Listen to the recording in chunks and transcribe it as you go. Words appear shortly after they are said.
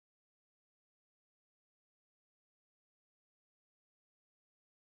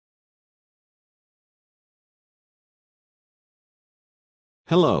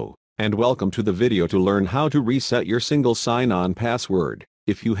Hello, and welcome to the video to learn how to reset your single sign-on password,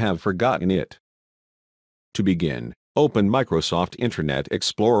 if you have forgotten it. To begin, open Microsoft Internet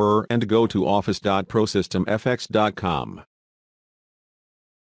Explorer and go to office.prosystemfx.com.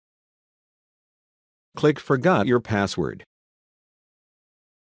 Click Forgot Your Password.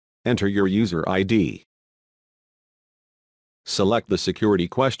 Enter your user ID. Select the security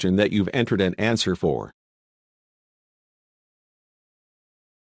question that you've entered an answer for.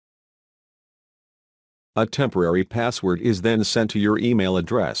 A temporary password is then sent to your email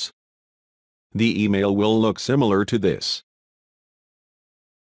address. The email will look similar to this.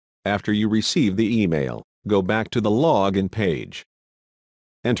 After you receive the email, go back to the login page.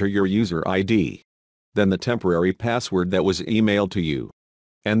 Enter your user ID, then the temporary password that was emailed to you,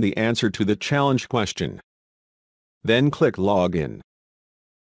 and the answer to the challenge question. Then click Login.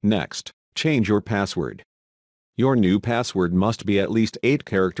 Next, change your password. Your new password must be at least 8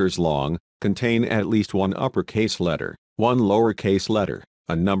 characters long, contain at least one uppercase letter, one lowercase letter,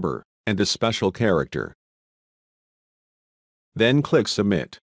 a number, and a special character. Then click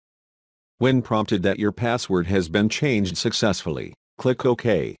Submit. When prompted that your password has been changed successfully, click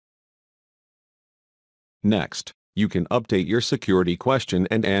OK. Next, you can update your security question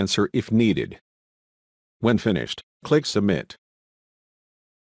and answer if needed. When finished, click Submit.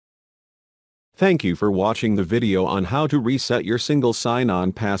 Thank you for watching the video on how to reset your single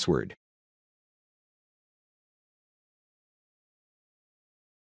sign-on password.